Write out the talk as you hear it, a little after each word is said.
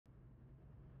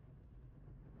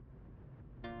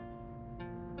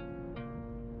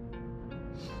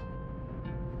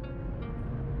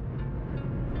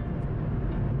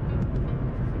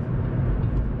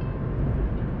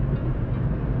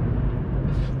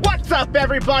What's up,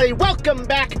 everybody? Welcome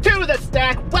back to the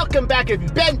stack. Welcome back if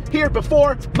you've been here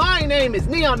before. My name is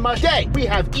Neon Mush. Today, we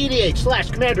have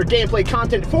EDH/Commander gameplay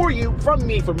content for you, from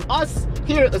me, from us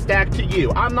here at the stack to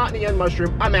you. I'm not Neon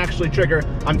Mushroom. I'm actually Trigger.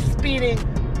 I'm speeding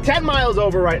 10 miles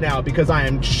over right now because I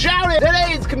am shouting.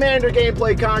 Today's Commander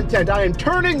gameplay content, I am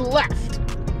turning left.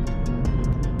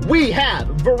 We have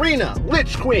Varina,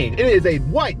 Lich Queen. It is a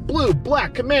white, blue,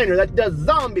 black commander that does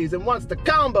zombies and wants to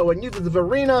combo and uses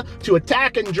Varina to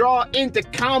attack and draw into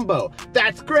combo.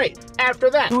 That's great.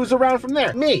 After that, who's around from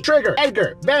there? Me, Trigger,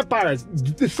 Edgar, vampires,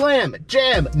 slam,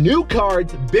 jam, new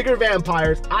cards, bigger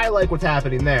vampires. I like what's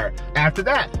happening there. After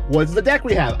that, what's the deck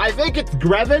we have? I think it's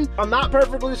Greven. I'm not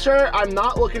perfectly sure. I'm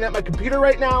not looking at my computer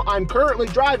right now. I'm currently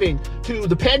driving to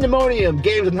the Pandemonium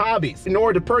Games and Hobbies in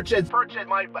order to purchase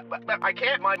my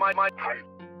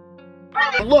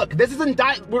Look, this isn't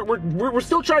we're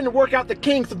still trying to work out the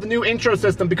kinks of the new intro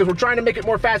system because we're trying to make it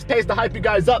more fast-paced to hype you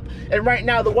guys up. And right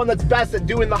now, the one that's best at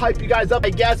doing the hype you guys up, I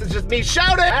guess, is just me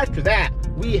shouting. After that,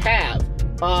 we have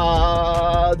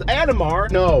Animar.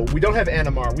 No, we don't have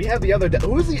Animar. We have the other.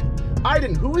 Who's the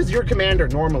Ajdin? Who is your commander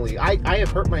normally? I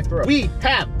have hurt my throat. We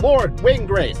have Lord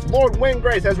Windgrace. Lord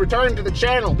Windgrace has returned to the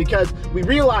channel because we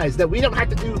realized that we don't have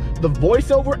to do the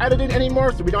voiceover editing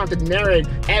anymore, so we don't have to narrate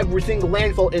every single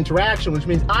landfall interaction, which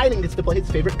means Ajdin gets to play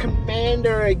his favorite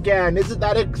commander again. Isn't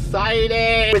that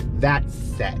exciting? With that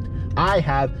said, I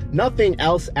have nothing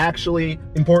else actually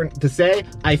important to say,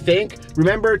 I think.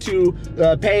 Remember to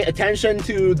pay attention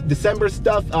to December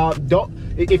stuff.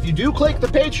 If you do click the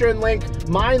Patreon link,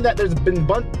 mind that there's been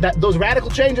those radical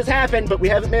changes happen, but we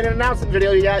haven't made an announcement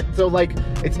video yet, so like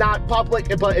it's not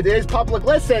public, but it is public.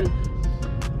 Listen.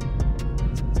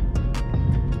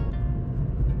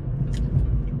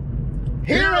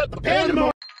 Here at the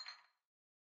Pandemonium.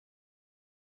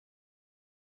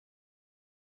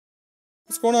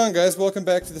 What's going on, guys? Welcome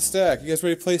back to the stack. You guys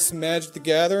ready to play some Magic the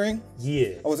Gathering?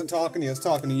 Yeah. I wasn't talking to you, I was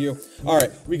talking to you.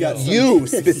 Alright, we got you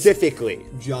specifically.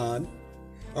 John.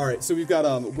 Alright, so we've got,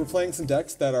 we're playing some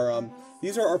decks that are,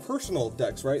 these are our personal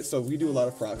decks, right? So we do a lot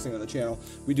of proxying on the channel.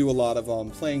 We do a lot of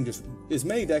playing just as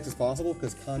many decks as possible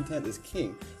because content is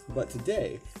king. But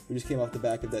today, we just came off the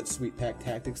back of that sweet pack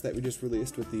tactics that we just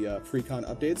released with the pre-con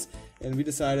updates, and we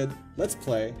decided, let's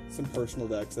play some personal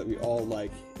decks that we all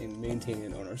like and maintain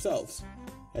and own ourselves.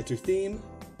 That's your theme.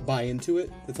 Buy into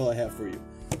it. That's all I have for you.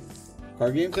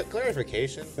 Card game?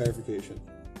 Clarification. Clarification.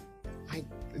 I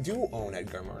do own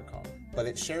Edgar Markov, but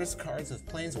it shares cards with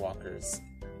Planeswalkers.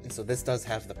 And so this does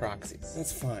have the proxies.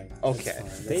 That's fine. Okay.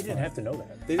 That's fine. They didn't have to know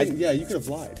that. They didn't, yeah, you could have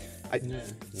lied.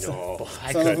 No,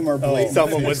 I Some of them are blatant.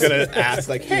 Someone was gonna ask,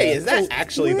 like, "Hey, is that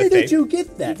actually the thing?" Where did you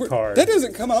get that card? That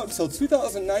doesn't come out until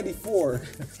 2094.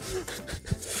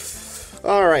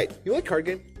 All right, you like card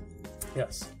game?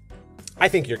 Yes. I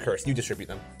think you're cursed. You distribute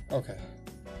them. Okay.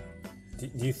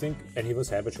 Do you think any of us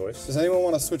have a choice? Does anyone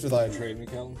want to switch with trade me,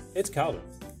 Calvin? It's Calvin.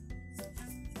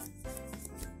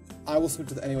 I will switch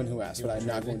with anyone who asks, but I'm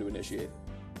not going to initiate.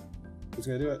 Who's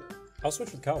going to do it? I'll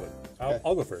switch with Calvin. Okay.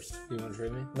 I'll go first. You want to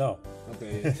trade me? No.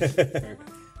 Okay, yeah. Fair.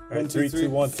 All right, 3, 2,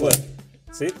 1, flip.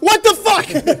 See? What the fuck?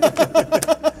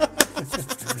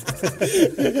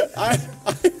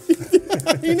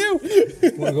 He knew.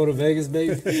 Want to go to Vegas,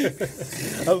 baby?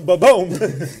 Boom.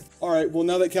 All right, well,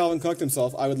 now that Calvin cucked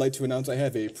himself, I would like to announce I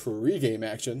have a pre-game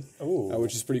action,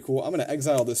 which is pretty cool. I'm going to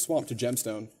exile this swamp to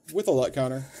Gemstone with a luck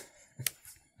counter.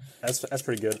 That's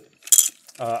pretty good.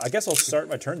 I guess I'll start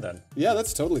my turn then. Yeah,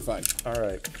 that's totally fine. All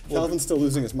right. Calvin's still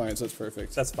losing his mind, so that's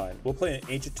perfect. That's fine. We'll play an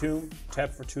Ancient Tomb,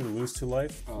 tap for 2 to lose 2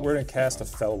 life. We're going to cast a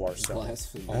Felwar Stone.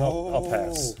 I'll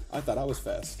pass. I thought I was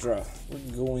fast. Draw.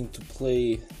 We're going to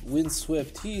play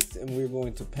Windswept Heath, and we're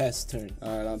going to pass turn.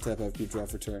 All right, I'll tap out, keep draw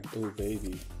for turn. Oh,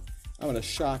 baby. I'm going to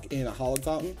shock in a Hallowed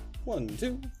Fountain. 1,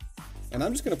 2. And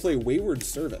I'm just going to play Wayward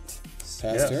Servant.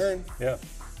 Pass turn. Yeah.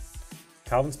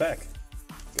 Calvin's back.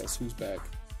 Guess who's back?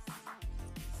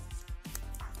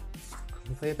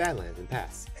 Play a Badlands and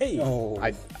pass. Hey. Oh.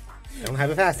 I don't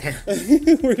have a fast hand.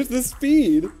 Where's the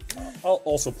speed? I'll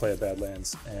also play a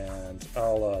Badlands, and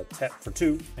I'll tap for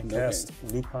 2 and cast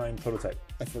Lupine Prototype.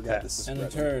 I forgot this is And a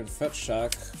turn, Fetch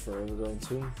Shock for Overgrown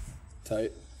Tomb.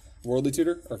 Tight. Worldly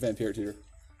Tutor or Vampiric Tutor?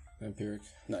 Vampiric.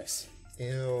 Nice.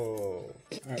 Ew.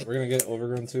 Alright, we're going to get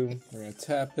Overgrown Tomb. We're going to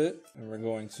tap it, and we're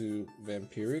going to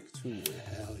Vampiric Tutor.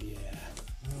 Hell yeah.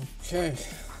 Okay.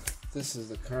 This is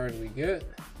the card we get.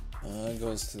 It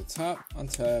goes to the top,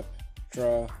 untap,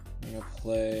 draw. I'm going to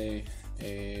play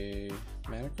a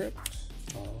Mana Crypt.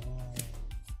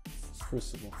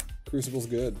 Crucible. Crucible's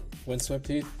good. Windswept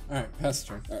Heath. Alright, pass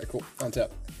turn. Alright, cool. Untap.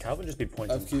 Calvin just be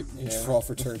pointing. Upkeep. Draw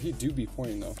for turn. He do be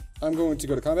pointing though. I'm going to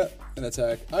go to combat and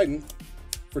attack Ajdin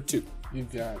for 2. You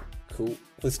got it. Cool.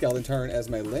 Play Skeleton Tarn as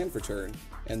my land for turn.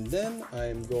 And then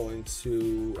I'm going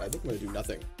to, I think I'm going to do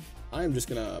nothing. I'm just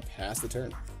going to pass the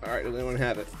turn. All right, does anyone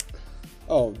have it?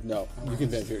 Oh, no. You can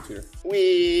advance here, Tutor.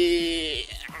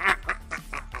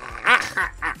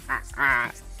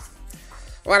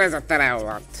 What is it that I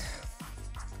want?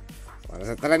 What is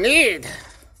it that I need?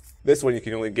 This one you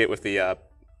can only get with the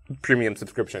premium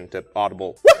subscription to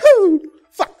Audible. Woohoo!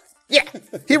 Fuck! Yeah!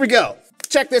 Here we go!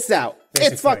 Check this out.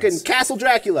 It's fucking Castle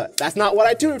Dracula. That's not what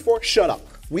I tuned for. Shut up.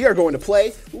 We are going to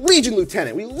play Legion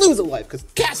Lieutenant. We lose a life because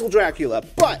Castle Dracula.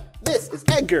 But this is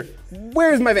Edgar.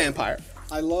 Where's my vampire?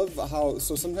 I love how,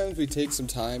 so sometimes we take some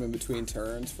time in between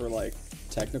turns for like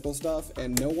technical stuff,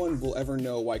 and no one will ever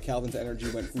know why Calvin's energy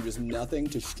went from just nothing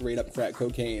to straight up crack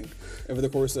cocaine over the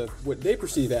course of what they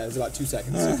perceive as about 2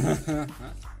 seconds.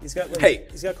 He's got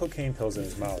like, he's got cocaine pills in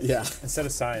his mouth. Yeah. Instead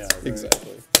of cyanide. Right?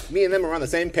 Exactly. Me and them are on the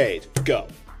same page. Go.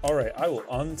 All right, I will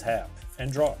untap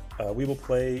and draw. We will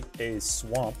play a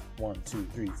swamp. 1, 2,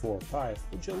 3, 4, 5.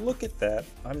 Would you look at that?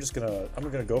 I'm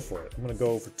gonna go for it. I'm gonna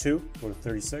go for 2, go to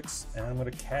 36, and I'm gonna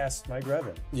cast my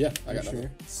Greven. Yeah, I got nothing.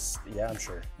 Yeah, I'm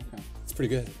sure. Okay. It's pretty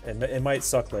good. It might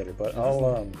suck later, but It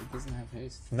doesn't have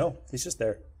haste. No, he's just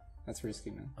there. That's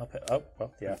risky, man.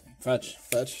 Well, yeah.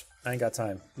 Fetch. I ain't got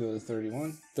time. Go to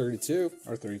 31. 32.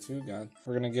 Or 32, God.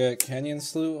 We're gonna get Canyon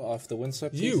Slew off the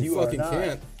Windswept Teeth. You fucking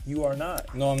can't. You are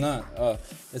not. No, I'm not.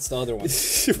 It's the other one.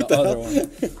 The other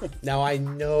one. Now I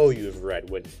know you've read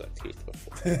Windswept Teeth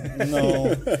before.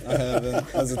 No, I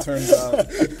haven't. As it turns out,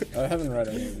 I haven't read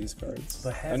any of these cards.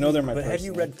 I know they're my But personal. have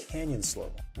you read Canyon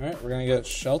Slow? All right, we're gonna get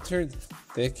Sheltered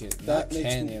Thicket, not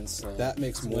Canyon Slow. That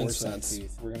makes more Windswept sense.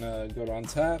 Teeth. We're gonna go to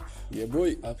untap. Yeah,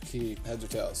 boy. Upkeep. Heads or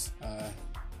tails?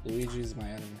 Luigi's my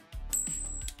enemy.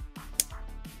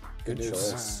 Good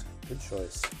choice. Good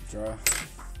choice. Draw.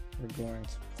 We're going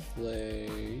to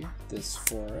play this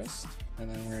forest, and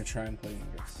then we're gonna try and play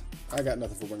Windgrace. I got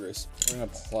nothing for Windgrace. We're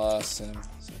gonna plus him,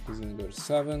 so he's gonna go to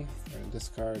 7. We're gonna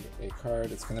discard a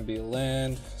card. It's gonna be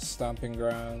land, Stomping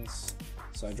Grounds.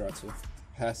 So I draw 2.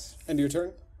 Pass. End of your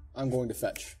turn. I'm going to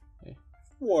fetch. Okay.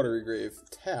 Watery Grave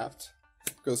tapped.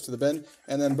 Goes to the bin.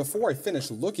 And then before I finish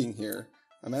looking here,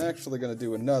 I'm actually going to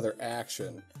do another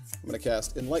action. I'm going to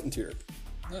cast Enlightened Tutor.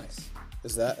 Nice.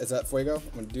 Is that Fuego?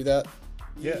 I'm going to do that.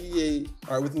 Yeah. Yay.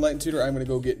 All right, with Enlightened Tutor, I'm going to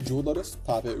go get Jeweled Lotus,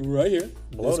 pop it right here.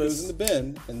 Lotus. This goes in the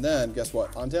bin, and then, guess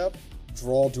what? On tap,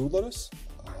 draw Jeweled Lotus.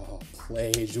 Oh,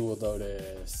 play Jeweled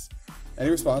Lotus.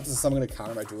 Any responses? I'm going to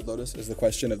counter my Jeweled Lotus is the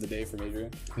question of the day from Adrian.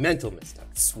 Mental misstep.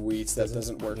 Sweet, that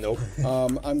doesn't work. Nope.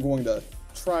 I'm going to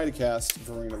try to cast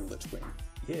Varina Lich Queen.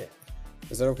 Yeah.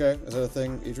 Is that okay? Is that a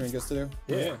thing Adrian gets to do?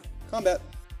 Yeah. Combat.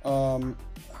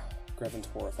 Greven's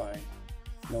horrifying.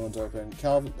 No one's open.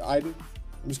 Ajdin.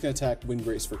 I'm just gonna attack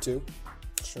Windgrace for 2.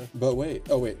 Sure. But wait.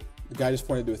 Oh wait. The guy just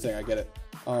pointed to a thing. I get it.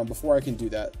 Before I can do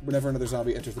that, whenever another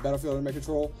zombie enters the battlefield under my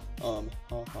control,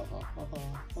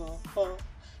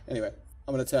 anyway,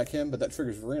 I'm gonna attack him, but that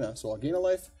triggers Varina, so I'll gain a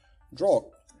life, draw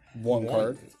 1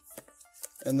 card,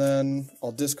 and then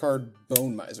I'll discard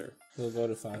Bone Miser. He'll go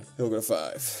to 5. He'll go to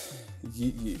 5.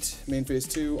 Yeet yeet. Main phase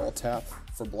 2, I'll tap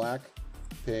for black,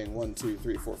 paying 1, 2,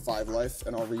 3, 4, 5 life,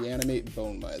 and I'll reanimate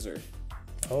Bone Miser.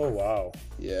 Oh, wow.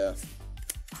 Yeah.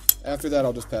 After that,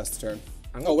 I'll just pass the turn.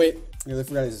 Oh, wait. I nearly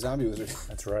forgot he's a zombie wizard.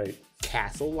 That's right.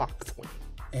 Castle Lockthwain.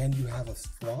 And you have a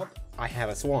swamp? I have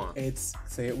a swamp. It's,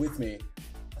 say it with me,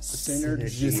 a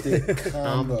synergistic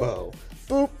combo.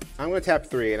 Boop. I'm going to tap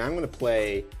 3, and I'm going to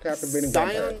play Captivating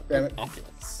Scion Vampire. of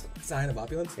Opulence. Sign of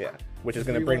Opulence? Yeah, which is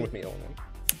going to bring with me only.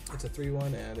 It's a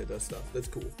 3/1 and it does stuff. That's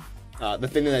cool. The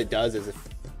thing that it does is if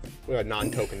a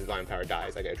non-token divine power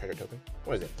dies, I get a treasure token.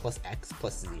 What is it? Plus X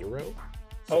plus 0?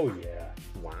 Oh, yeah.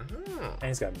 Wow. And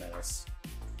he's got menace.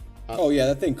 Oh, yeah,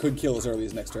 that thing could kill as early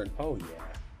as next turn. Oh, yeah.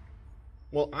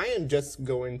 Well, I am just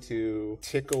going to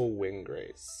tickle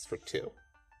Windgrace for 2.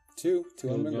 2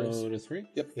 He'll on go Windgrace. to 3.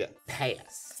 Yep. Yeah.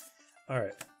 Pass. All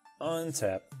right.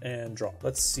 Untap and draw.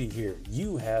 Let's see here.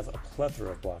 You have a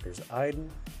plethora of blockers. Ajdin,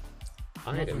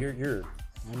 you're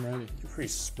I'm ready. pretty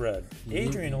spread.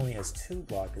 Adrian only has 2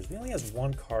 blockers. He only has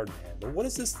 1 card in hand. But what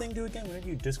does this thing do again? Whenever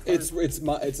you discard? It's waste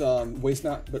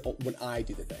not, but when I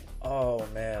do the thing. Oh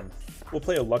man. We'll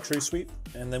play a luxury sweep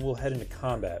and then we'll head into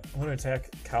combat. I'm gonna attack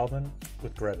Calvin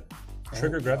with Greven.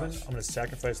 Trigger Greven, I'm gonna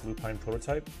sacrifice Lupine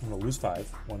Prototype. I'm gonna lose 5.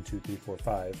 1, 2, 3, 4,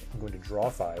 5. I'm going to draw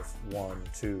 5. 1,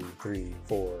 2, 3,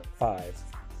 4, 5.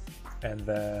 And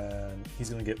then he's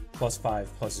gonna get plus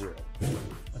 5, plus 0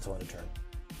 until end of turn.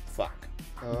 Fuck.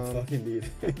 Fucking dude.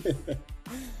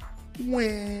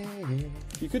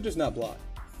 You could just not block.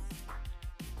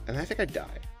 And I think I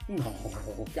die. No,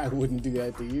 I wouldn't do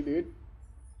that to you, dude.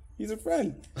 He's a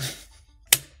friend.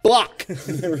 Block.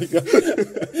 There we go.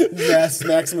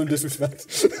 Maximum disrespect.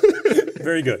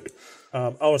 Very good.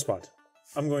 I'll respond.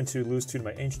 I'm going to lose 2 to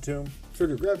my Ancient Tomb.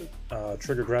 Trigger Greven.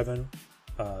 Trigger Greven.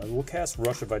 We'll cast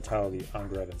Rush of Vitality on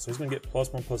Greven. So he's going to get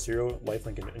 +1/+0,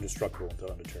 lifelink, and indestructible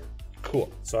until end of turn.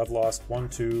 Cool. So I've lost 1,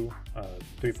 2,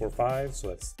 3, 4, 5. So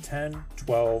that's 10,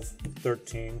 12,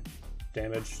 13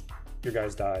 damage. Your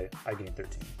guys die. I gain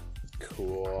 13.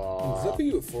 Cool. Does that put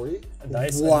you at 40?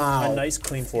 Wow. A nice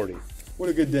clean 40. What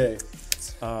a good day.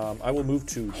 I will move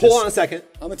to. Hold on a second.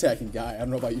 I'm attacking Guy. I don't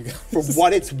know about you guys. For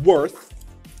what it's worth,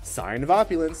 Sign of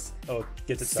Opulence Oh,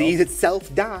 gets itself. sees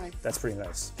itself die. That's pretty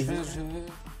nice.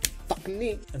 Fucking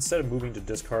neat. Instead of moving to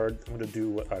discard, I'm going to do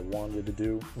what I wanted to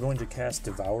do. I'm going to cast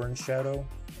Devour in Shadow.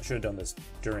 I should have done this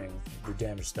during the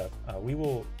damage step. We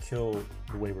will kill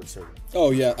the Wayward Servant.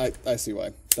 Oh, yeah, I see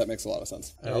why. That makes a lot of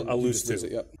sense. I'll You lose just 2.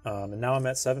 it, yep. And now I'm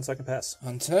at 7, so I can pass.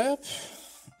 Untap,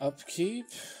 upkeep.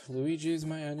 Luigi is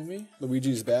my enemy.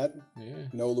 Luigi's bad. Yeah.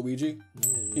 No Luigi.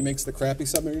 He makes the crappy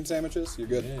submarine sandwiches. You're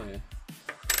good. Yeah.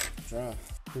 Draw.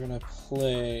 We're gonna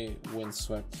play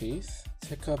Windswept Teeth.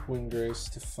 Tick up Windgrace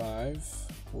to 5.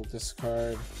 We'll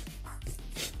discard.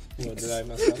 What did I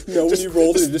mess up? No, when you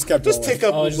rolled it, it just kept Just rolling. tick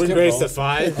up Oh, just kept Windgrace to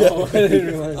rolling. 5. Oh, I didn't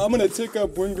realize. I'm gonna tick up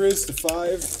Windgrace to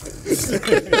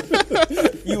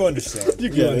 5. You understand. You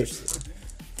get it.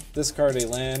 Discard a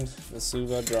land.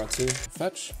 Vesuva, draw 2.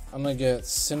 Fetch. I'm gonna get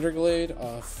Cinderglade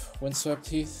off Windswept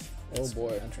Teeth. Oh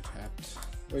boy. Enter tapped.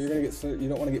 Well, you're gonna get. You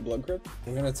don't want to get Blood Crypt.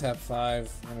 We're gonna tap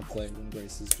 5. We're gonna play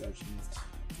Windgrace's Judgment.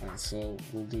 Alright, so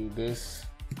we'll do this.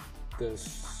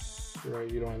 Right?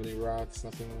 You don't have any rocks,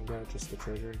 nothing like that, just the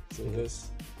treasury. So this.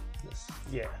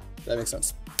 Yeah. That makes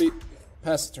sense. Beat.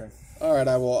 Pass the turn. All right,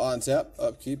 I will untap,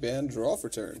 upkeep, and draw for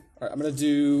turn. All right, I'm gonna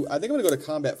do. I think I'm gonna go to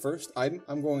combat first. Ajdin.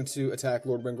 I'm going to attack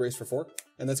Lord Windgrace for 4,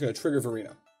 and that's gonna trigger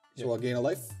Varina. So I'll gain a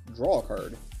life, draw a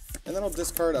card, and then I'll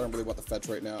discard. I don't really want the fetch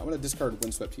right now. I'm gonna discard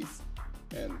Windswept Teeth,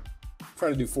 and try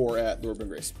to do 4 at Lord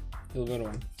Windgrace. He'll go to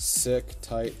 1. Sick,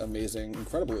 tight, amazing,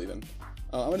 incredible even.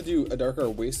 I'm gonna do a Dark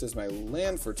Arc Waste as my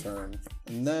land for turn,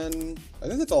 and then I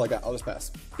think that's all I got. I'll just pass.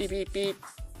 Beep, beep, beep,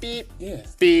 beep, Yeah.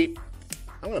 beep.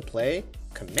 I'm gonna play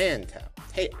Command Tap.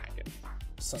 Hey, Ajdin.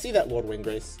 See that Lord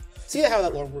Windgrace? See how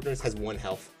that Lord Windgrace has 1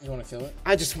 health? You wanna kill it?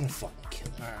 I just want to fucking kill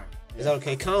it. Alright. Is that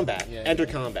okay? Combat. Yeah, Enter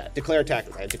yeah. combat. Declare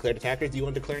attackers. I have declared attackers. Do you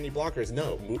want to declare any blockers?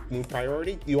 No. Move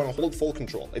priority. Do you want to hold full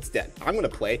control? It's dead. I'm going to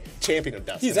play Champion of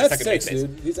Dust. He's in the second F6, phase.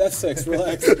 dude. He's F6.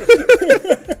 Relax.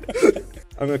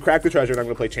 I'm going to crack the treasure and I'm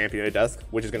going to play Champion of Dusk,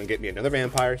 which is going to get me another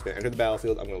vampire. It's going to enter the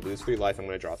battlefield. I'm going to lose 3 life. I'm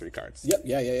going to draw 3 cards. Yep.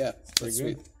 Yeah. That's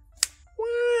sweet.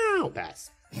 Wow.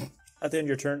 Pass. At the end of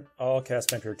your turn, I'll cast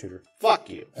Vampiric Tutor. Fuck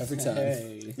you. Every time.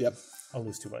 Hey. Yep. I'll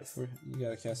lose 2 life. You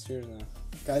gotta cast yours now.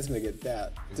 Guy's gonna get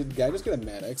that. Did Guy just get a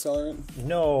mana accelerant?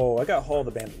 No, I got Hall of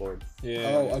the Bandit Lord. Yeah.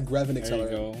 Oh, a Greven there you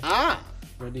accelerant. go. Ah.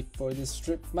 Ready for the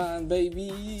strip mine,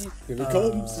 baby. Here it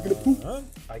comes. He's gonna poop.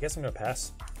 I guess I'm going to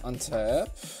pass. Untap.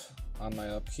 On my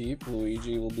upkeep,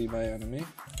 Luigi will be my enemy.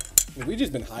 Luigi's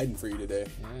been hiding for you today.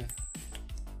 Yeah.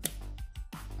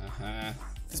 Uh-huh.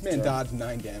 This man dodged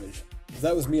 9 damage. If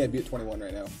that was me, I'd be at 21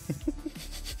 right now.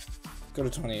 Go to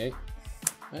 28.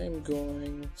 I am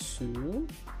going to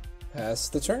pass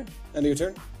the turn. End of your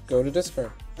turn. Go to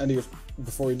discard. End of your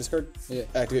before you discard. Yeah.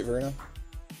 Activate Varina.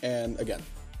 And again.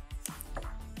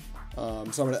 So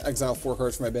I'm gonna exile 4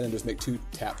 cards from my bin and just make 2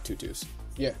 tap 2/2s.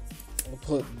 Yeah. I'll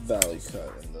put Valley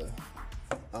Cut in the...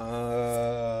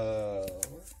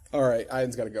 All right,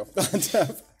 Aydin's got to go.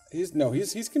 Untap.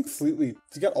 He's completely.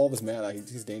 He's got all of his mana.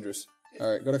 He's dangerous.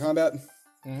 All right, go to combat.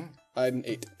 Ajdin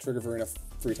 8. Trigger Varina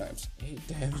 3 times. 8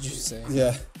 damage, you say?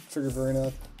 Yeah. Trigger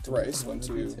Varina thrice. 1, Be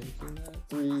 2, taking that.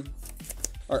 3. All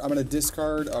right, I'm gonna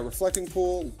discard Reflecting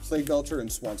Pool, Plague Belcher,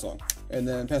 and Swan Song, and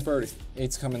then pass priority.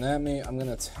 8's coming at me. I'm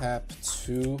gonna tap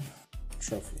 2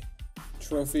 Trophy.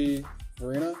 Trophy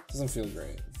Varina. Doesn't feel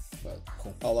great, but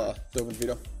cool. I'll Dovin's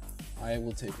Veto. I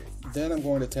will take 8. Then I'm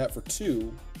going to tap for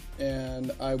 2,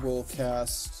 and I will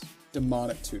cast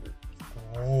Demonic Tutor.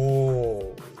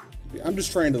 Oh. I'm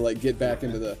just trying to like get back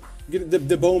into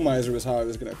the Bone Miser was how I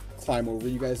was gonna climb over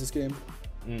you guys this game,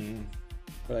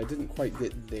 but I didn't quite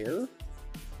get there.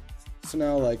 So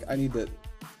now like I need the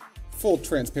full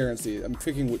transparency. I'm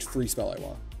picking which free spell I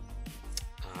want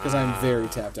because I'm very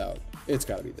tapped out. It's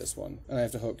got to be this one, and I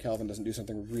have to hope Calvin doesn't do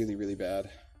something really, really bad.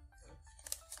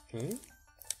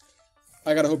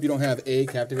 I gotta hope you don't have A,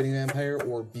 Captivating Vampire,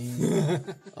 or B.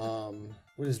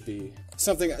 What is B?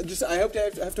 Something. I have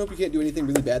to hope you can't do anything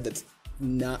really bad that's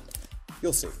not.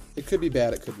 You'll see. It could be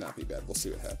bad. It could not be bad. We'll see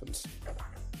what happens.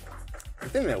 The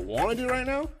thing that I want to do right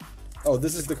now? Oh,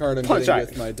 this is the card I'm Punch getting Ajdin.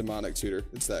 with my Demonic Tutor.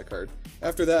 It's that card.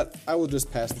 After that, I will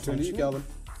just pass the turn to you, Calvin.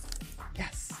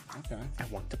 Yes. Okay. I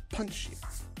want to punch you.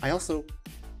 I also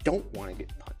don't want to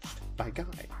get punched by Guy.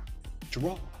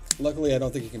 Draw. Luckily, I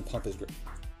don't think he can pump his grip.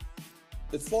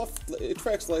 It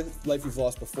tracks life you've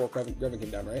lost before Greven came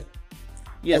down, right?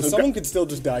 Yeah, so someone could still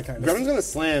just die, kind of. Greven's gonna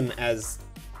slam as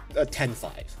a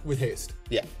 10-5. With haste.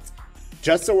 Yeah.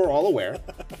 Just so we're all aware.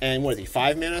 And what is he?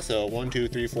 5 mana? So 1, 2,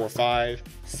 3, 4, 5,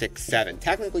 6, 7.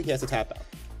 Technically, he has to tap out.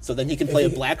 So then he can play a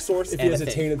black source If and he has a a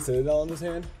thing. Tainted Citadel in his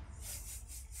hand,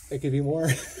 it could be more.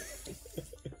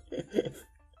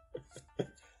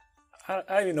 I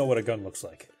don't even know what a gun looks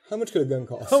like. How much could a gun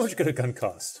cost? How much could a gun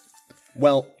cost?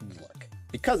 Well, look.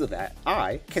 Because of that,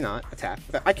 I cannot attack.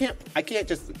 I can't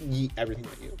just yeet everything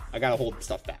at you. I gotta hold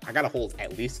stuff back. I gotta hold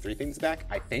at least 3 things back,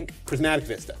 I think. Prismatic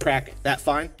Vista. Crack it. That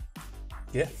fine?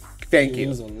 Yeah. Thank You you.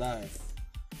 lose a life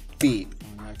Beat.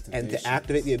 on activation. And to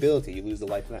activate the ability, you lose the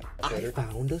life net. I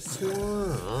found a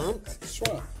swamp.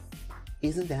 Swamp.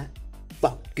 Isn't that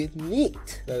fucking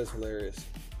neat? That is hilarious.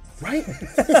 Right?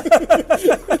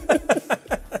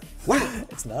 Wow.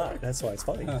 It's not. That's why it's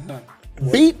funny.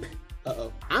 Beep.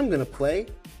 Uh-oh. I'm gonna play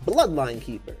Bloodline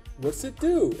Keeper. What's it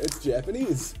do? It's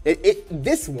Japanese.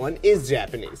 This one is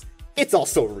Japanese. It's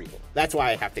also real. That's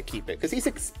why I have to keep it, because he's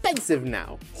expensive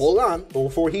now. Hold on,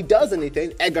 before he does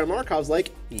anything, Edgar Markov's like,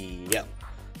 yep.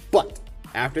 But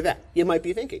after that, you might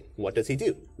be thinking, what does he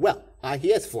do? Well,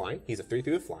 he has flying. He's a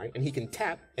 3/3 with flying, and he can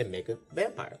tap and make a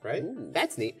vampire, right? Ooh.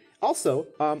 That's neat. Also,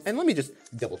 and let me just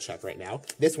double check right now.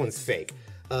 This one's fake.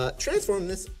 Transform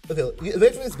this ability.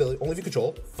 Eventually, this ability only if you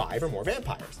control 5 or more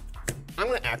vampires. I'm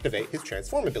gonna activate his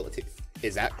transform ability.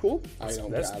 Is that cool? I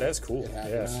don't That's cool. It Yeah.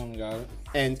 happens. I don't got it.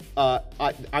 And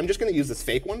I'm just gonna use this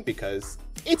fake one because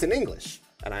it's in English,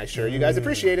 and I'm sure you guys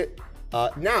appreciate it.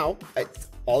 Now, it's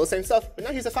all the same stuff, but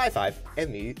now he's a 5/5,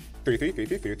 and the 3/3,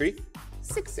 3/3, 3/3,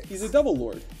 6/6. He's a double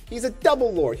lord. He's a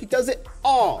double lord. He does it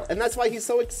all, and that's why he's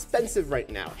so expensive right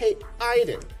now. Hey,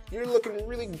 Ajdin, you're looking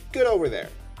really good over there.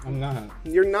 I'm not.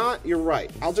 You're not. You're right.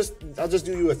 I'll just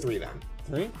do you a 3 then.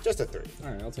 3? Just a 3.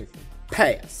 All right, I'll take 3.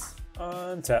 Pass.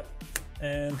 Untap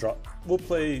and drop. We'll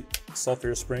play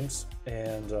Sulphur Springs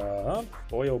and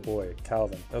boy oh boy,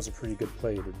 Calvin. That was a pretty good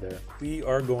play you did there. We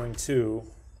are going to.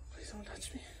 Please don't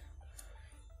touch me.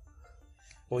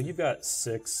 Well, you've got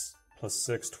 6 plus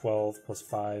 6, 12 plus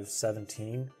 5,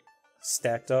 17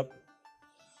 stacked up.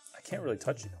 I can't really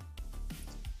touch you.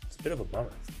 It's a bit of a bummer.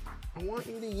 I want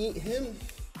you to yeet him.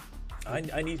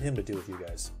 I need him to deal with you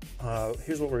guys.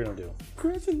 Here's what we're gonna do.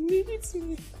 Greven needs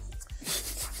me.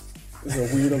 This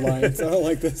is a weird alliance. I don't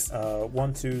like this.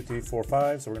 1, 2, 3, 4,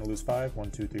 5. So we're gonna lose 5.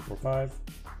 1, 2, 3, 4, 5.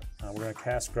 We're gonna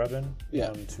cast Greven. Yeah.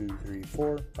 1, 2, 3,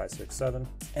 4, 5, 6, 7.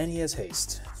 And he has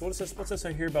haste. So what is this? What's this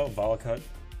I hear about Valakut?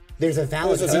 There's a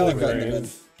valid There's a valid gun. gun.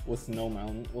 With, with no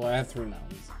mountain. Well, I have 3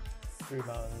 mountains. 3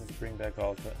 mountains, bring back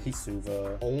Valakut.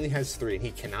 Hisuva. Only has 3, and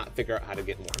he cannot figure out how to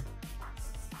get more.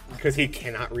 Because he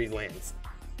cannot read lands.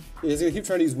 He's gonna keep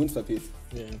trying to use Windswept Heath.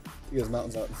 Yeah. He has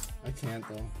mountains out. I can't,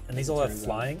 though. And these all have Turns out.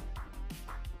 flying?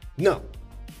 No.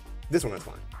 This one is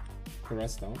fine. The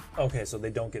rest don't. Okay, so they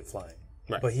don't get flying.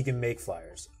 Right. But he can make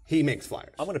flyers. He makes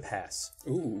flyers. I'm gonna pass.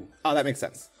 Ooh. Oh, that makes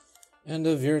sense. End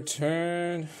of your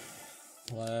turn.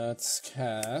 Let's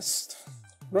cast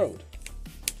Road.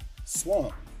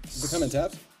 Swamp. Does it come in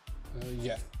tapped?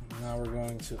 Yeah. Now we're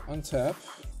going to untap,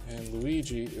 and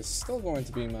Luigi is still going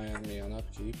to be my enemy on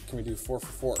upkeep. Can we do 4 for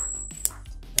 4?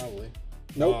 Probably.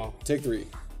 Nope. Oh. Take 3.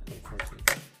 14.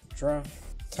 Draw.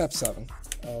 Tap 7.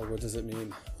 Oh, what does it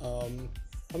mean? How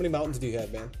many mountains do you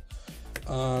have, man?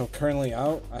 Currently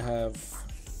out, I have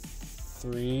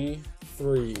 3,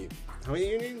 3 How many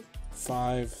do you need?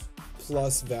 5.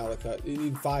 plus Valakut. You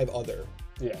need 5 other.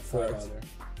 Yeah, 5 Correct. other.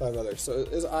 5 other. So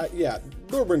yeah,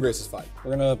 Lord Windgrace is 5.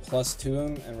 We're gonna +2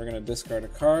 him, and we're gonna discard a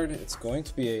card. It's going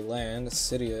to be a land,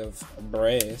 City of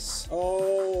Brace.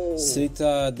 Oh,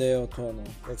 Città de Otono.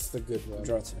 that's the good one.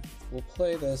 Draw 2. We'll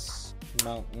play this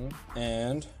mountain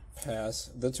and pass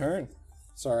the turn.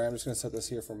 Sorry, I'm just gonna set this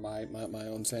here for my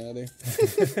own sanity.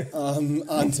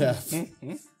 On tap,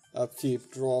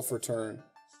 upkeep, draw for turn.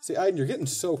 See, Ajdin, you're getting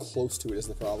so close to it is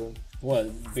the problem.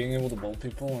 What? Being able to bolt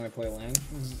people when I play land?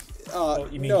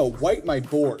 you mean- No, wipe my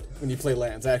board when you play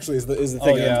lands. Actually, is the thing.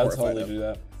 Oh yeah, I'm I'll horrified totally of. do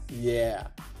that. Yeah,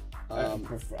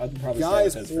 I'd probably Guy start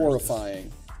with is his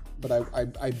horrifying, but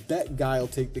I bet Guy will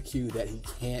take the cue that he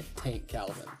can't tank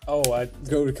Calvin. Oh, I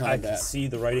Go to I can combat. see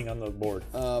the writing on the board.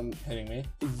 first. Hitting me.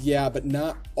 Yeah, but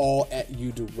not all at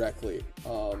you directly.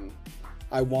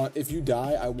 If you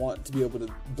die, I want to be able to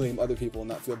blame other people and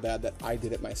not feel bad that I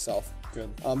did it myself. Good.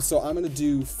 So I'm gonna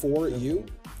do 4 at you,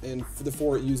 and for the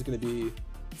 4 at you is gonna be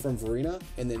from Varina,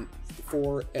 and then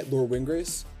 4 at Lord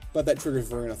Windgrace, but that triggers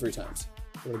Varina 3 times.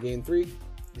 We're gonna gain 3,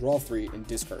 draw 3, and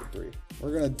discard 3.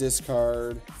 We're gonna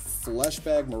discard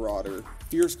Fleshbag Marauder,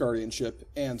 Fierce Guardianship,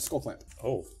 and Skullclamp.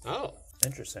 Oh, Oh.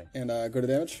 interesting. And go to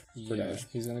damage? For Yeah, damage.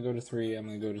 he's gonna go to 3. I'm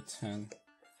gonna go to 10.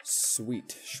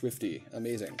 Sweet. Swifty.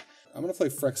 Amazing. I'm gonna play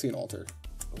Phyrexian Altar.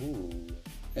 Ooh.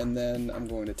 And then I'm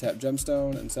going to tap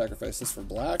Gemstone and sacrifice this for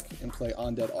black and play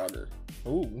Undead Augur.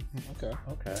 Ooh, okay.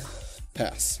 Okay.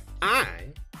 Pass. I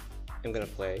am going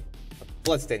to play a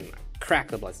Bloodstained Mire. Crack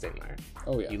the Bloodstained Mire.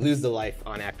 Oh yeah. You lose the life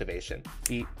on activation.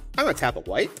 I'm going to tap a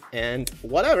white and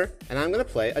whatever, and I'm going to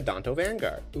play a Danto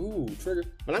Vanguard. Ooh, trigger.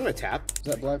 But I'm going to tap. Is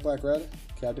that black, black, red?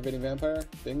 Captivating Vampire?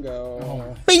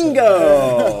 Bingo.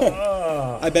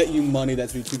 Bingo! I bet you money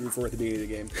that's what you tutored for at the beginning of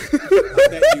the game. I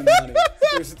bet you money.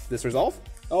 This resolve?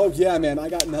 Oh yeah, man, I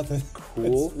got nothing.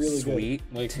 Cool. It's really Sweet.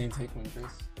 Wait, can you take Windgrace?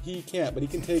 good. He can't, but he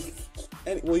can take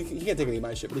any, well, he can't take any of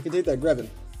my shit, but he can take that Greven.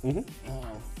 Oh.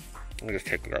 I'm going to just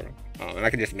take the Greven. And I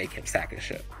can just make him sack his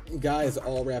shit. Guy is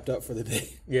all wrapped up for the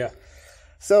day. Yeah.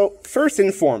 So, first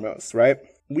and foremost, right?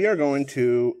 We are going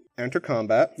to enter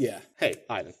combat. Yeah. Hey,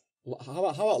 Ajdin. How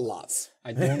about lots?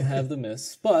 I don't have the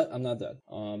miss, but I'm not dead.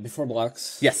 Before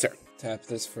blocks, Yes, sir. tap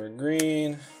this for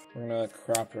green. We're gonna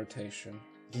crop rotation.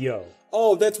 Yo.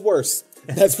 Oh, that's worse.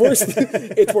 That's worse.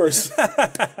 It's worse.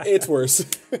 It's worse.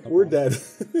 We're dead.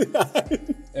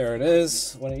 There it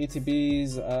is. When it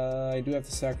ETBs, I do have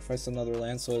to sacrifice another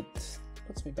land, so it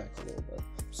puts me back a little bit.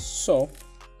 So,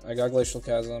 I got Glacial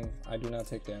Chasm. I do not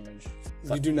take damage.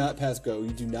 You do not pass go. You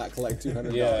do not collect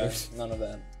 $200. Yeah, none of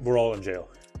that. We're all in jail.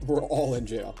 We're all in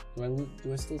jail. Do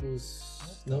I still lose?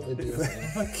 No, it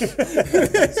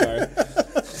does. Sorry.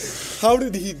 How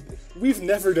did he? We've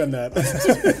never done that.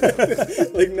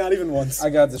 Like, not even once. I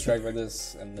got distracted by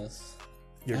this and this.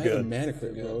 You're I good. have a mana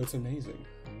crit, bro. It's amazing.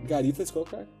 God, you play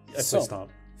Skullcrack? I play So-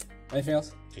 Stomp. Anything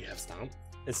else? Do you have Stomp?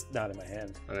 It's not in my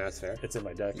hand. I mean, that's fair. It's in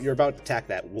my deck. You're about to attack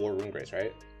that War Windgrace,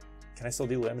 right? Can I still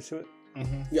deal damage to it?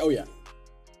 Yeah, oh, yeah.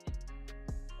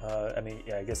 I mean,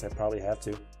 yeah, I guess I probably have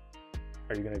to.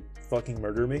 Are you gonna fucking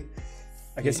murder me?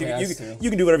 I guess you has can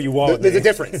to. do whatever you want with There's me. a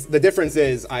difference. The difference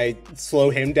is I slow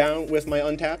him down with my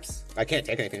untaps. I can't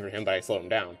take anything from him, but I slow him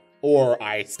down. Or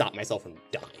I stop myself from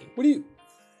dying.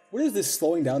 What is this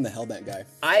slowing down the Hellbent guy?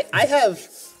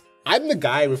 I'm the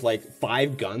guy with like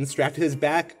 5 guns strapped to his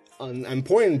back. I'm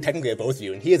pointing technically at both of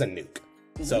you, and he has a nuke.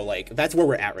 So like, that's where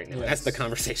we're at right now. Yes. That's the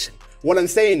conversation. What I'm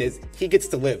saying is he gets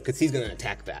to live because he's gonna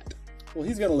attack that. Well,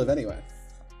 he's gonna live anyway.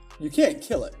 You can't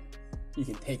kill it. You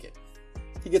can take it.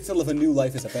 He gets to live a new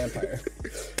life as a vampire.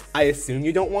 I assume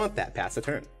you don't want that past the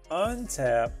turn.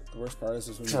 Untap. The worst part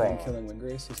is when Draw. you're killing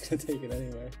Windgrace, he's gonna take it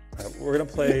anyway. We're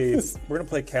gonna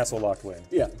play Castle Locked Wind.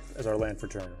 Yeah. As our land for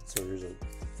turn. So here's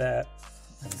that,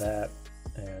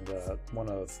 and one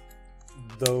of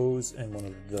those and one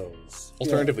of those.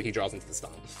 Alternatively, he draws into the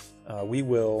stomp. We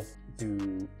will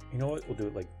do. You know what? We'll do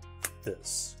it like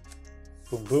this.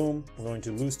 Boom, boom. We're going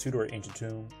to lose 2 to our Ancient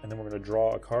Tomb, and then we're going to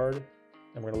draw a card,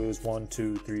 and we're going to lose 1,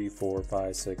 2, 3, 4,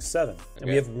 5, 6, 7. And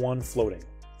we Okay. have 1 floating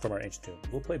from our Ancient Tomb.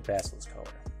 We'll play Basilisk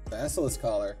Collar. Basilisk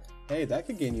Collar. Hey, that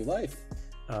could gain you life.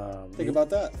 Think We- about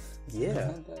that.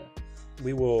 Yeah.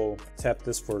 We will tap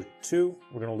this for 2.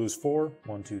 We're going to lose 4.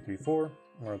 1, 2, 3, 4.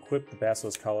 We're going to equip the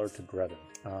Basilisk Collar to Greven.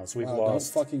 So we've Wow,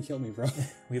 lost. don't fucking kill me, bro.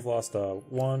 We've lost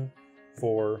 1,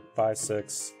 4, 5,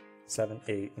 6, 7,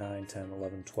 8, 9, 10,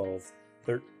 11, 12,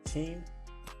 13.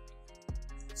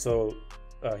 So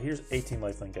here's 18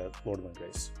 lifelink at Lord of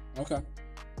Windgrace. Okay.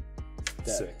 Dead.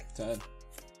 Sick. Dead.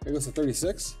 It goes to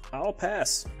 36. I'll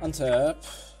pass. Untap.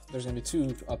 There's gonna be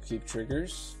 2 upkeep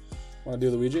triggers. Want to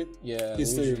do Luigi? Yeah,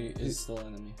 He's still- Luigi is still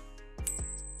enemy.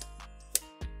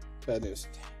 Bad news.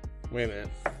 Wait a minute.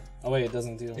 Oh wait, it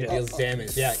doesn't deal. It deals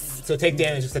damage. Yeah. So take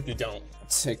damage except you don't.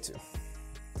 Take 2.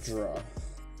 Draw.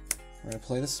 We're gonna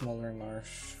play the Smoldering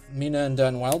Marsh. Mina and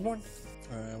Dan Wildborn.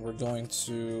 We're going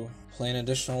to play an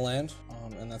additional land,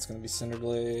 and that's gonna be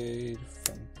Cinderglade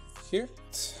from here.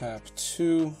 Tap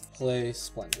 2. Play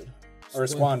Splendid. Or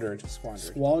Squandered. Squandered.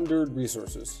 Squandered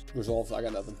resources. Resolve. I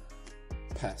got nothing.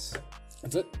 Pass.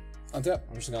 That's it. Untap.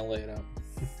 I'm just gonna lay it out.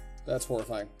 That's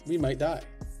horrifying. We might die.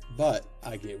 But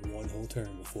I get 1 whole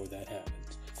turn before that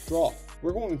happens. Draw.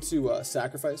 We're going to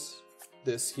sacrifice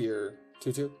this here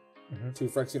 2/2 to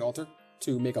Phyrexian Altar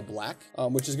to make a black,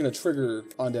 which is going to trigger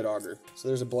Undead Augur. So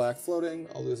there's a black floating.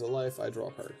 I'll lose a life. I draw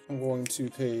a card. I'm going to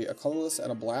pay a colorless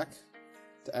and a black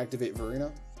to activate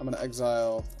Varina. I'm going to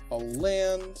exile a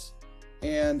land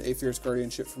and a Fierce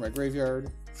Guardianship from my graveyard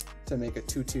to make a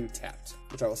 2/2 tapped,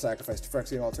 which I will sacrifice to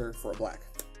Phyrexian Altar for a black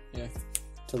Yeah.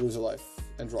 to lose a life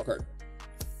and draw a card.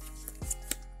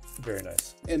 Very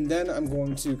nice. And then I'm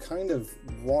going to kind of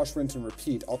wash, rinse, and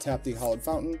repeat. I'll tap the Hallowed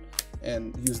Fountain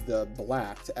and use the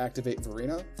black to activate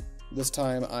Varina. This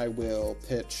time I will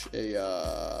pitch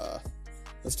a,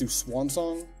 let's do Swan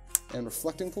Song and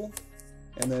Reflecting Pool.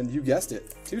 And then you guessed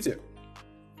it, 2/2,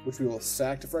 which we will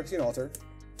sack to Phyrexian Altar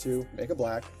to make a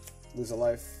black, lose a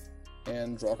life,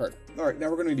 and draw a card. All right, now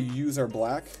we're going to use our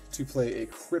black to play a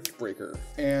Crypt Breaker,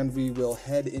 and we will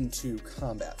head into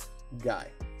combat. Guy.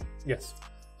 Yes.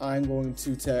 I'm going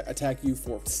to attack you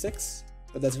for 6,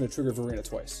 but that's going to trigger Varina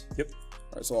twice. Yep.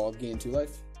 All right, so I'll gain 2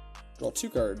 life, draw 2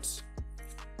 cards,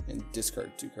 and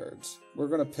discard 2 cards. We're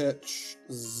going to pitch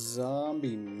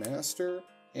Zombie Master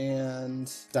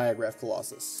and Diagraph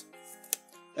Colossus,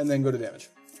 and then go to damage.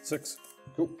 6.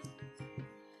 Cool.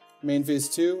 Main phase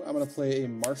 2, I'm going to play a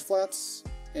Marsh Flats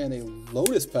and a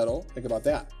Lotus Petal. Think about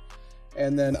that.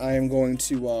 And then I am going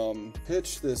to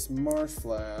pitch this Marsh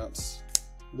Flats,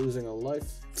 losing a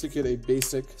life, to get a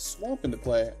basic Swamp into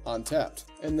play untapped.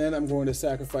 And then I'm going to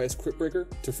sacrifice Crypt Breaker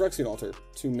to Phyrexian Altar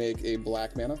to make a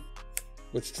black mana,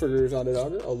 which triggers on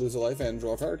DECKLIST. I'll lose a life and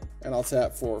draw a card. And I'll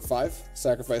tap for 5,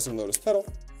 sacrificing Lotus Petal,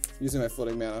 using my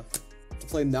floating mana to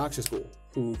play Noxious Ghoul,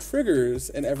 who triggers,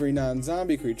 and every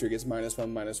non-zombie creature gets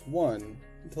 -1/-1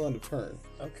 until end of turn.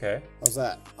 Okay. How's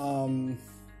that?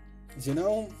 You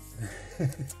know,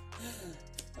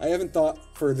 I haven't thought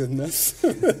further than this.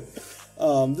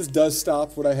 This does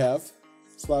stop what I have,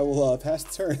 so I will pass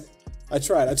the turn. I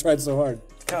tried so hard.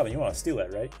 Calvin, you want to steal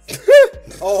that, right?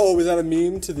 Oh, was that a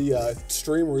meme to the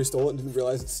stream where he stole it and didn't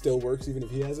realize it still works even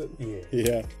if he has it? Yeah.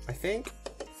 Yeah. I think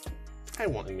I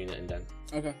want Amina and Den.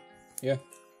 Okay. Yeah,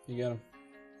 you got them.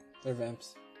 They're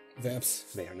vamps.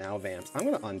 Vamps. They are now vamps. I'm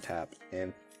gonna untap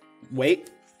and wait.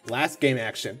 Last game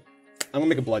action. I'm gonna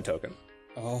make a blood token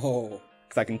Oh.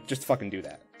 because I can just fucking do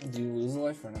that. Do you lose a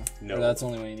life or no? No. Or that's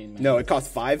only when you need mana? No, it costs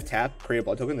 5 tap, create a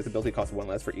blood token. This ability costs 1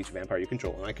 less for each vampire you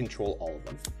control, and I control all of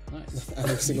them. Nice.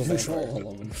 Every single You control vampire.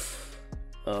 all of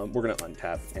them. We're gonna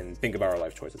untap and think about our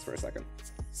life choices for a second.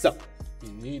 So,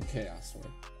 You need Chaos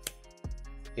Sword.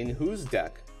 in whose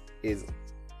deck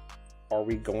are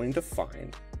we going to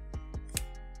find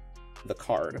a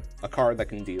card that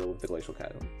can deal with the Glacial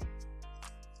Chasm?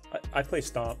 I play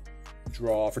Stomp.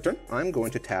 Draw for turn. I'm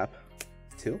going to tap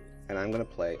 2, and I'm going to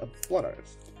play a Blood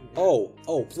Artist. Oh,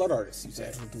 Blood Artist, you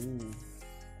said.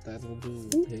 That'll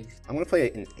do, pig. I'm going to play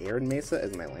an Arid Mesa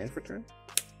as my land for turn.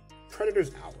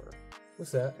 Predator's Hour.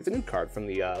 What's that? It's a new card from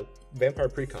the Vampire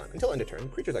Precon. Until end of turn,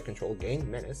 creatures I control gain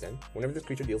menace, and whenever this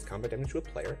creature deals combat damage to a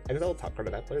player, exile the top card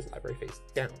of that player's library face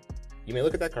down. You may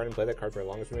look at that card and play that card for as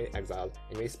long as it remains exiled,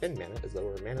 and you may spend mana as though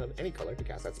it were mana of any color to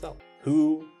cast that spell.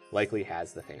 Who likely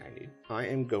has the thing I need? I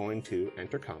am going to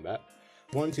enter combat.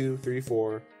 1, 2, 3,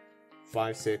 4,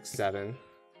 5, 6, 7,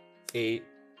 8,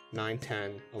 9,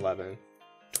 10, 11,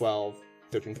 12,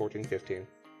 13, 14, 15,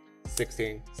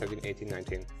 16, 17, 18,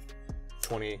 19,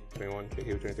 20, 21,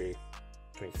 22, 23,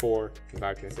 24,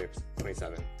 25, 26,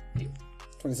 27.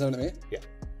 27 to me? Yeah.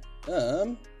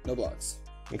 No blocks.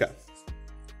 Okay.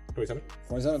 27.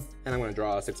 27. And I'm going to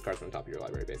draw 6 cards from the top of your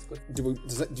library, basically. Do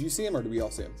you see him or do we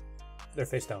all see him? They're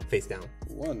face down. Face down.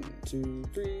 1, 2,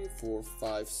 3, 4,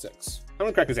 5, 6. I'm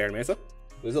going to crack his Arid Mesa.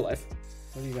 Lose a life.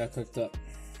 What do you got cooked up?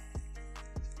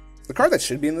 The card that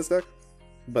should be in this deck,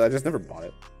 but I just never bought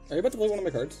it. Are you about to play one of my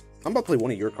cards? I'm about to play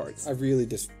one of your cards. I really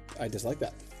I dislike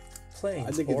that. Plains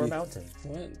I think or it'd be- Mountain.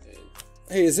 What?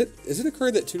 Hey, is it a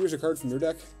card that tutors a card from your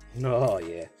deck? Oh,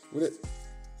 yeah. Let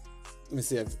me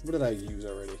see. What did I use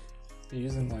already? You're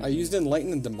using like I used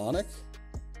Enlighten and Demonic.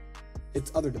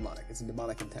 It's other demonic. It's a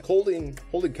demonic intent. Holding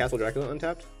Castle Dracula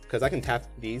untapped, because I can tap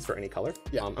these for any color.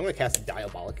 Yeah. I'm going to cast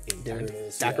Diabolic There Intent, it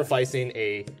is, sacrificing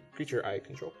a creature I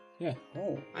control. Yeah.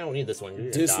 Oh, I don't need this one.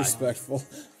 You're gonna die. disrespectful.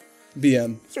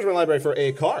 BM. Search my library for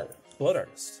a card. Blood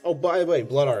Artist. Oh, by the way,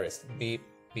 Blood Artist. Beep,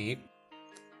 beep.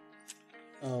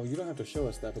 Oh, you don't have to show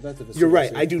us that, but that's a You're right.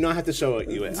 disservice. I do not have to show it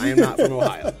you. I am not from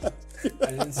Ohio. I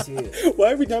didn't see it.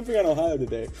 Why are we dumping on Ohio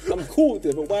today? I'm cool with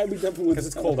it, but why are we dumping with? Because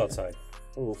it's cold outside.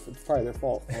 Oh, it's probably their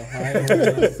fault.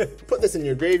 Ohio. Put this in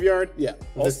your graveyard. Yeah.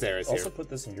 This Sarah's here. Also put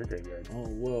this in your graveyard. Oh,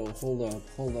 whoa, hold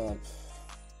up.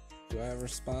 Do I have a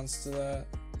response to that?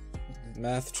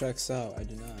 Math checks out. I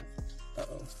do not.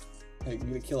 Uh-oh. Hey, you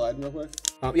gonna kill Ajdin real quick?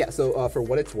 Yeah. So for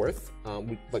what it's worth,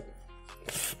 I'm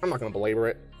not gonna belabor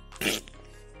it.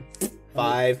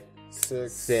 5,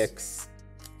 6,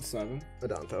 7.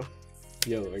 Adanto.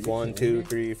 Yo, are you 1, kidding 2, me?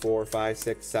 3, 4, 5,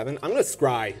 6, 7. I'm gonna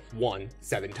scry 1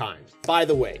 7 times. By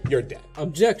the way, you're dead.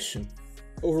 Objection.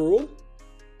 Overruled?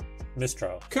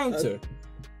 Mistrial. Counter.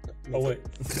 Oh, wait.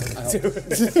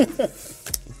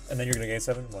 And then you're gonna gain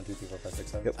 7. 1, 2, 3, 4, 5,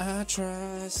 6, 7. Yep. I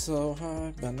try so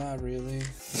hard, but not really.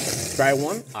 Try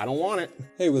 1. I don't want it.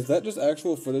 Hey, was that just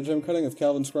actual footage I'm cutting of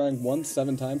Calvin scrying 1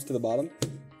 7 times to the bottom?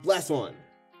 Last one.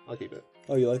 I'll keep it.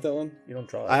 Oh, you like that one? You don't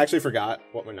draw it. I actually forgot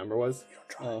what my number was. You don't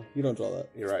draw Oh, you don't draw that.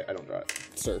 You're right. I don't draw it.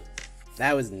 Sir.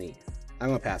 That was neat. I'm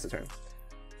gonna pass the turn.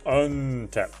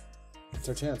 Untap. It's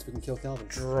our chance. We can kill Calvin.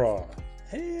 Draw.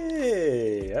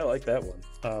 Hey, I like that one.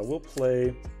 We'll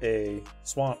play a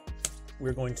swamp.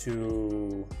 We're going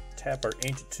to tap our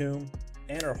Ancient Tomb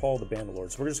and our Hall of the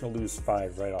Bandlords. We're just going to lose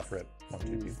 5 right off rip. 1,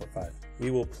 2, 3, 4, 5.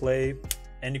 We will play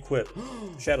and equip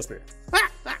Shadow Spear.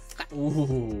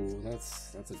 Ooh,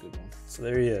 that's a good one. So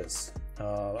there he is.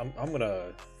 I'm going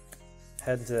to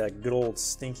head into that good old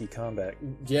stinky combat.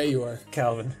 Yeah, you are.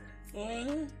 Calvin.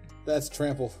 That's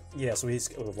trample. Yeah, so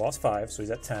we've lost 5, so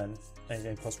he's at 10. And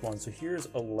then +1. So here's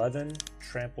 11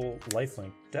 trample,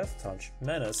 lifelink, death touch,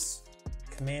 menace,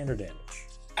 commander damage.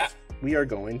 We are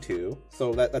going to.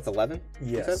 So that's 11.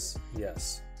 Yes.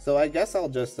 Yes. So I guess I'll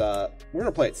just. We're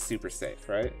gonna play it super safe,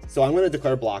 right? So I'm gonna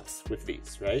declare blocks with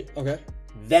these, right? Okay.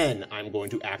 Then I'm going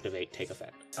to activate take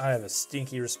effect. I have a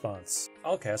stinky response.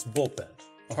 I'll cast Bolt Bend,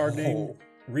 targeting,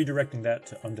 redirecting that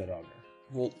to Undead Augur.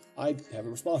 Well, I have a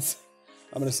response.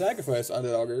 I'm going to sacrifice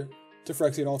Undead Augur to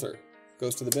Phyrexian Altar.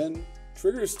 Goes to the bin,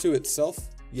 triggers to itself.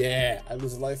 Yeah, I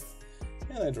lose a life,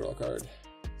 and I draw a card.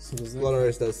 So does Blood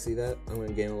Artist does see that. I'm going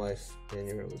to gain a life, and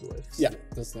you're going to lose a life. Yeah.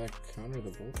 Does that counter the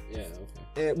bolt? Yeah,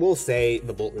 okay. It will say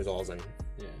the bolt resolves, and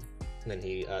Yeah. then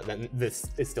he then this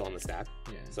is still on the stack.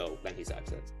 Yeah. So then he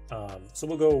sacks it. So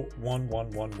we'll go 1,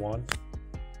 1, 1, 1,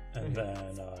 and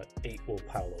then 8 will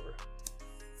pile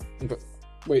over.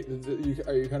 Wait,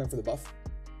 are you counting for the buff?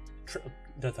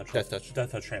 Death touch. Death touch.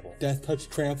 Death touch trample. Death Touch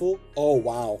Trample? Oh,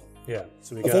 wow. Yeah.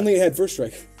 So we If got only it had First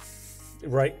Strike.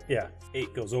 right. Yeah.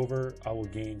 8 goes over. I will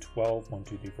gain 12. 1,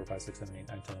 2, 3, 4, 5, 6, 7, 8,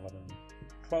 9, 10, 11,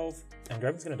 12. And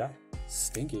Greven's gonna die.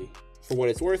 Stinky. For what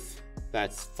it's worth,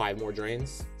 that's 5 more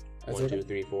drains. That's 1, okay. 2,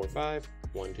 3, 4, 5.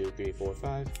 1, 2, 3, 4,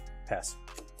 5. Pass.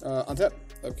 Untap,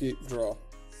 upkeep, draw.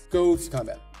 Go to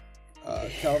combat.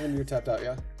 Calvin, you're tapped out,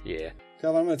 yeah? Yeah.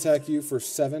 Calvin, I'm going to attack you for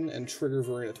 7 and trigger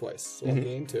Varina twice. So I'll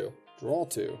gain 2, draw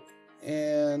 2,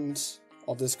 and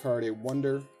I'll discard a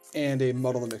Wonder and a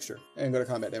Muddle the Mixture, and go to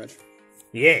combat damage.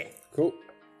 Yeah. Cool.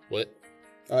 What?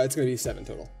 It's going to be 7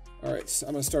 total. Alright, so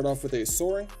I'm going to start off with a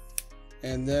Soaring,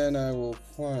 and then I will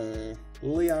play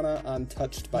Liliana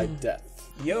Untouched by Death.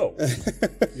 Yo. You're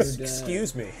dead.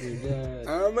 Excuse me. You're dead.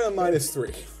 I'm at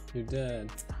 -3. You're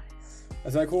dead.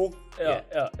 Is that cool? Yeah.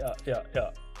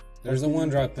 There's a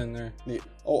 1-drop in there. Neat.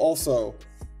 Oh, also,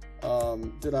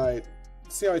 did I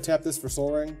see how I tapped this for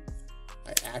Soul Ring?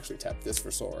 I actually tapped this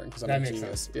for Soul Ring because I'm That a makes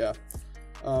genius. Yeah.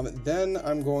 Then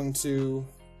I'm going to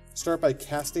start by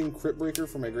casting Crypt Breaker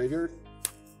from my graveyard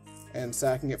and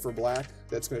sacking it for black.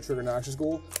 That's going to trigger Noxious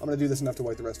Ghoul. I'm going to do this enough to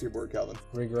wipe the rest of your board, Calvin.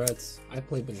 Regrets. I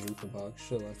played Beneath the Box.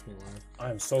 Should have left me alive.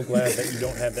 I'm so glad that you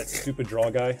don't have that stupid draw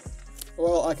guy.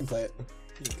 Well, I can play it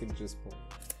You could just play.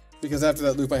 because after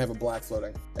that loop I have a black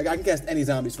floating. Like, I can cast any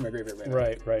zombies from my graveyard right now.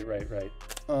 Right.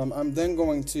 I'm then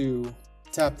going to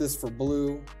tap this for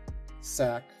blue,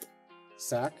 sack.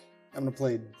 I'm going to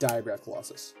play Diagraph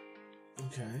Colossus.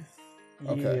 Okay.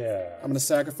 Yeah. I'm going to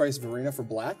sacrifice Varina for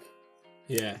black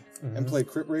Yeah. and play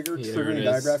Crypt Breaker, Yeah, triggering there it is.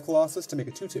 Diagraph Colossus to make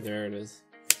a 2/2. There it is.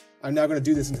 I'm now going to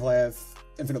do this until I have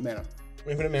infinite mana.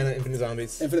 Infinite mana, infinite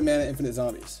zombies. Infinite mana, infinite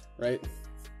zombies, right?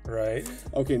 Right.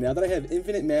 Okay, now that I have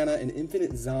infinite mana and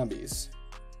infinite zombies,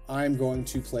 I'm going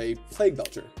to play Plague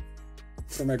Belcher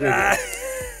from my graveyard.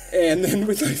 And then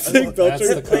with my Plague that's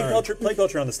Belcher... the Plague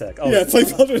Belcher on the stack. Yeah, Plague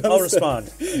Belcher on I'll the stack.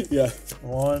 respond. Yeah.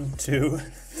 1, 2,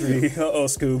 3. Uh-oh,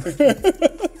 Scoob.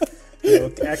 We'll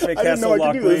activate I didn't know Castle I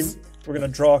Lock could do Green. this. We're gonna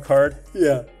draw a card.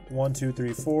 Yeah. 1, 2,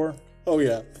 3, 4, Oh,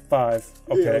 yeah. 5.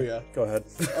 Okay. Yeah, yeah. Go ahead.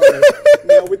 Alright,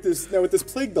 now with this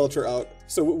Plague Belcher out,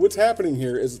 so what's happening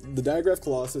here is the Diagraph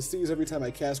Colossus sees every time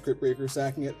I cast Crypt Breaker,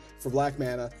 sacking it for black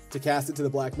mana to cast it to the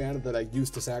black mana that I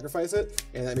used to sacrifice it,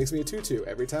 and that makes me a 2/2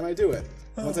 every time I do it.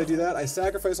 Once I do that, I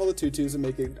sacrifice all the 2/2s and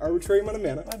make an arbitrary amount of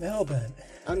mana. I'm hellbent.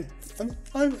 I'm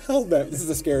hellbent. This is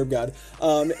a scarab god.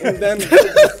 And then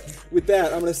with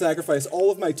that, I'm going to sacrifice all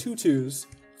of my 2/2s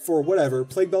for whatever.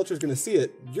 Plague Belcher's going to see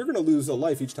it. You're going to lose a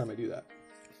life each time I do that.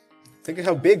 Think of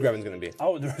how big Greven's gonna be. I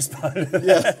would respond.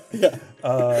 Yeah.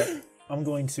 I'm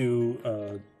going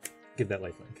to give that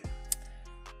lifelink.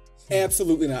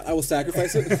 Absolutely not. I will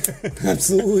sacrifice it.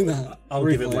 Absolutely not. I'll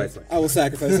give it lifelink. I will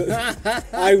sacrifice it.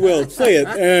 I will play it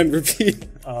and repeat.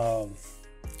 I'll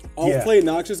play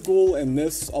Noxious Ghoul and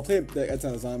this. I'll play that's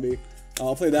not a zombie.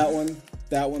 I'll play that one.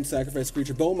 That one, sacrifice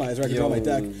creature. Bone Miser. I can draw my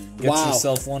deck. Get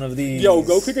yourself one of these. Yo,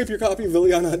 go pick up your copy of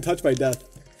Liliana Untouched by Death.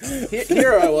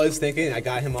 Here I was thinking I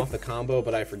got him off the combo,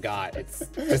 but I forgot. It's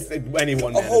just any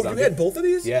one mana Oh, zombie. you had both of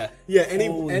these? Yeah. Yeah, any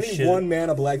shit. 1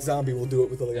 mana black zombie will do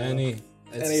it with Liliana. Any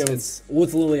Any of them.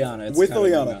 with Liliana. It's With kind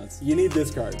of Liliana. nuts. You need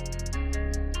this card.